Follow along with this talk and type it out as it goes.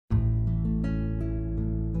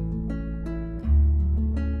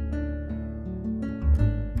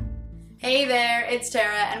Hey there, it's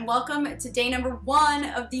Tara, and welcome to day number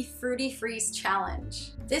 1 of the Fruity Freeze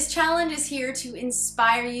Challenge. This challenge is here to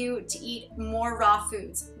inspire you to eat more raw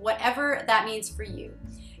foods, whatever that means for you.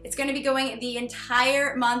 It's going to be going the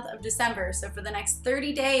entire month of December, so for the next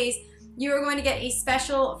 30 days, you are going to get a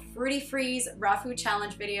special Fruity Freeze Raw Food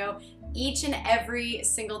Challenge video each and every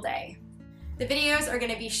single day. The videos are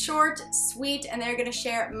going to be short, sweet, and they're going to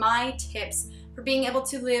share my tips for being able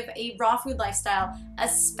to live a raw food lifestyle,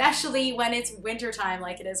 especially when it's wintertime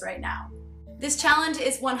like it is right now. This challenge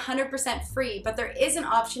is 100% free, but there is an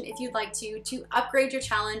option if you'd like to upgrade your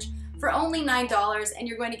challenge for only $9, and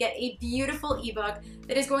you're going to get a beautiful ebook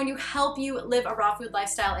that is going to help you live a raw food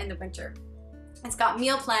lifestyle in the winter. It's got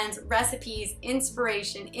meal plans, recipes,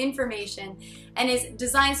 inspiration, information, and is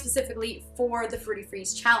designed specifically for the Fruity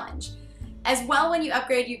Freeze Challenge. As well, when you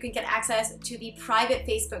upgrade, you can get access to the private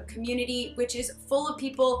Facebook community, which is full of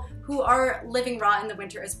people who are living raw in the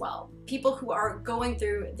winter as well. People who are going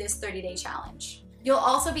through this 30-day challenge. You'll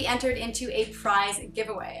also be entered into a prize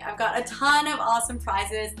giveaway. I've got a ton of awesome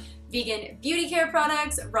prizes: vegan beauty care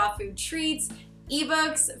products, raw food treats,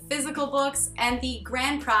 ebooks, physical books, and the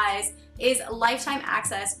grand prize is lifetime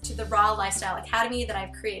access to the Raw Lifestyle Academy that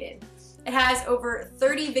I've created. It has over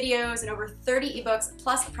 30 videos and over 30 ebooks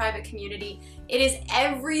plus a private community. It is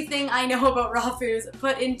everything I know about raw foods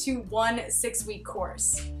put into one 6-week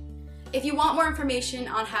course. If you want more information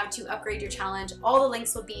on how to upgrade your challenge, all the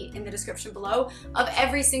links will be in the description below of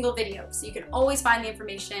every single video, so you can always find the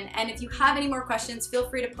information. And if you have any more questions, feel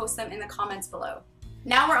free to post them in the comments below.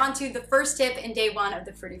 Now we're on to the first tip in day 1 of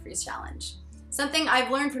the Fruity Freeze Challenge. Something I've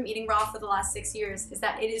learned from eating raw for the last 6 years is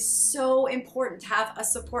that it is so important to have a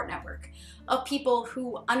support network of people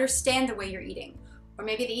who understand the way you're eating, or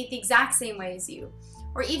maybe they eat the exact same way as you,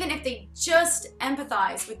 or even if they just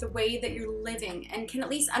empathize with the way that you're living and can at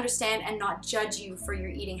least understand and not judge you for your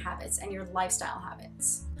eating habits and your lifestyle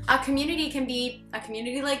habits. A community can be a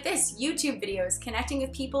community like this, YouTube videos, connecting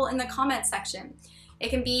with people in the comments section. It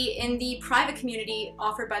can be in the private community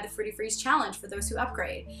offered by the Fruity Freeze Challenge for those who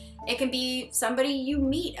upgrade. It can be somebody you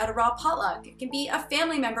meet at a raw potluck. It can be a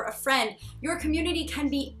family member, a friend. Your community can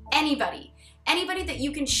be anybody. Anybody that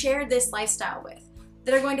you can share this lifestyle with,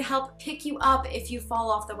 that are going to help pick you up if you fall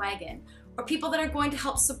off the wagon, or people that are going to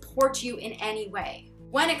help support you in any way.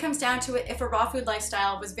 When it comes down to it, if a raw food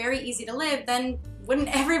lifestyle was very easy to live, then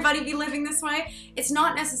wouldn't everybody be living this way? It's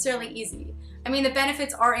not necessarily easy. I mean, the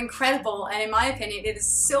benefits are incredible, and in my opinion, it is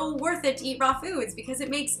so worth it to eat raw foods because it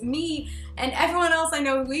makes me and everyone else I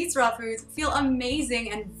know who eats raw foods feel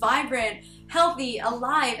amazing and vibrant, healthy,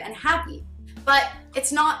 alive, and happy. But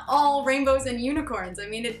it's not all rainbows and unicorns. I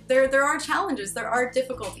mean, there are challenges, there are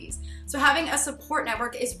difficulties. So having a support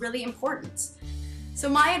network is really important. So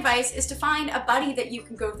my advice is to find a buddy that you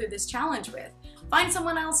can go through this challenge with. Find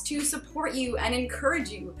someone else to support you and encourage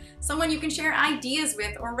you, someone you can share ideas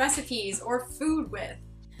with or recipes or food with.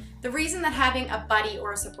 The reason that having a buddy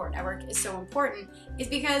or a support network is so important is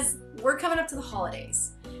because we're coming up to the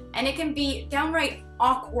holidays, and it can be downright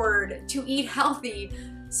awkward to eat healthy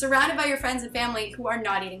surrounded by your friends and family who are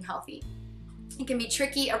not eating healthy. It can be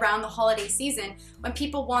tricky around the holiday season when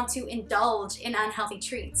people want to indulge in unhealthy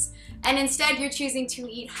treats, and instead you're choosing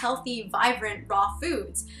to eat healthy, vibrant, raw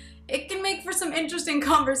foods. It can make for some interesting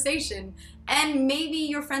conversation, and maybe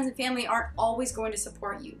your friends and family aren't always going to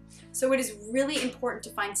support you. So it is really important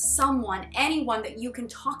to find someone, anyone that you can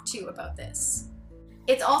talk to about this.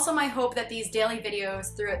 It's also my hope that these daily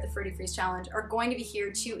videos throughout the Fruity Freeze Challenge are going to be here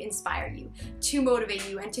to inspire you, to motivate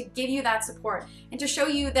you, and to give you that support, and to show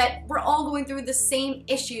you that we're all going through the same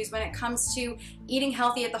issues when it comes to eating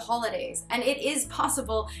healthy at the holidays. And it is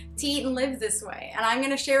possible to eat and live this way. And I'm going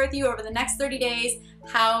to share with you over the next 30 days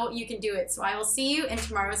how you can do it. So I will see you in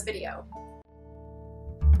tomorrow's video.